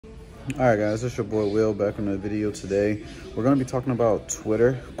All right, guys, it's your boy Will back on the video today. We're going to be talking about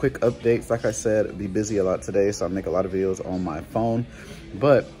Twitter. Quick updates. Like I said, I'll be busy a lot today, so I make a lot of videos on my phone.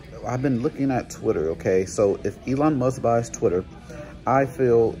 But I've been looking at Twitter, okay? So if Elon Musk buys Twitter, I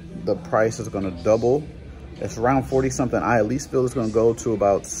feel the price is going to double. It's around 40 something. I at least feel it's going to go to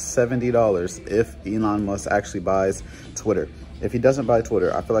about $70 if Elon Musk actually buys Twitter. If he doesn't buy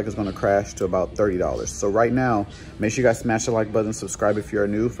Twitter, I feel like it's going to crash to about $30. So right now, make sure you guys smash the like button, subscribe if you're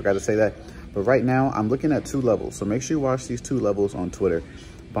new. Forgot to say that. But right now, I'm looking at two levels. So make sure you watch these two levels on Twitter.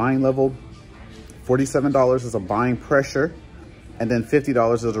 Buying level, $47 is a buying pressure, and then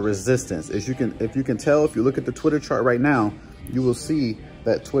 $50 is a resistance. If you can tell, if you look at the Twitter chart right now, you will see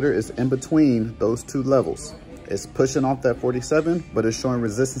that Twitter is in between those two levels. It's pushing off that 47, but it's showing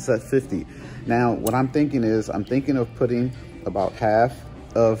resistance at 50. Now, what I'm thinking is, I'm thinking of putting about half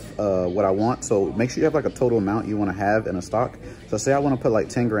of what I want. So make sure you have like a total amount you want to have in a stock. So say I want to put like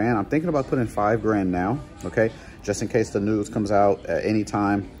 10 grand. I'm thinking about putting 5 grand now, okay? Just in case the news comes out at any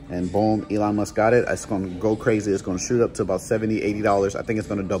time and boom, Elon Musk got it. It's going to go crazy. It's going to shoot up to about $70, $80. I think it's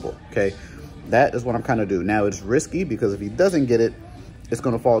going to double, okay? That is what I'm kind of doing. Now it's risky because if he doesn't get it, it's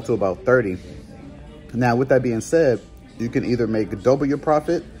going to fall to about 30. Now, with that being said, you can either make double your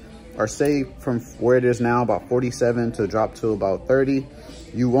profit or say from where it is now, about 47 to drop to about 30.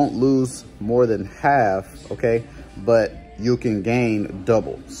 You won't lose more than half, okay? But you can gain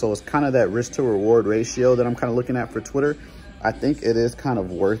double. So it's kind of that risk to reward ratio that I'm kind of looking at for Twitter. I think it is kind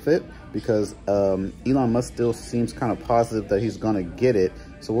of worth it because Elon Musk still seems kind of positive that he's going to get it.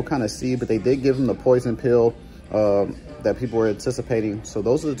 So we'll kind of see, but they did give him the poison pill that people were anticipating. So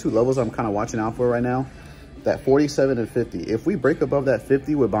those are the two levels I'm kind of watching out for right now. That 47 and 50. If we break above that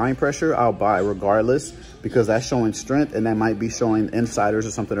 50 with buying pressure, I'll buy regardless because that's showing strength and that might be showing insiders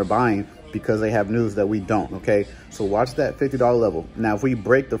or something are buying because they have news that we don't, okay? So watch that $50 level. Now, if we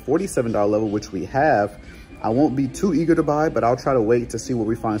break the $47 level, which we have, I won't be too eager to buy, but I'll try to wait to see where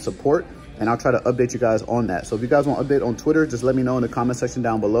we find support and I'll try to update you guys on that. So if you guys want to update on Twitter, just let me know in the comment section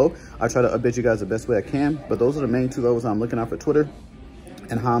down below. I'll try to update you guys the best way I can, but those are the main two levels I'm looking at for Twitter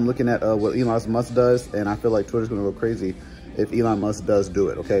and how I'm looking at what Elon Musk does. And I feel like Twitter's gonna go crazy if Elon Musk does do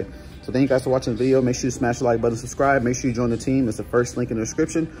it, okay? So thank you guys for watching the video. Make sure you smash the like button, subscribe. Make sure you join the team. It's the first link in the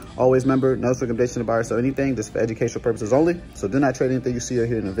description. Always remember, no recommendation to buy or sell anything, just for educational purposes only. So do not trade anything you see or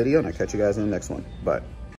hear in the video, and I'll catch you guys in the next one. Bye.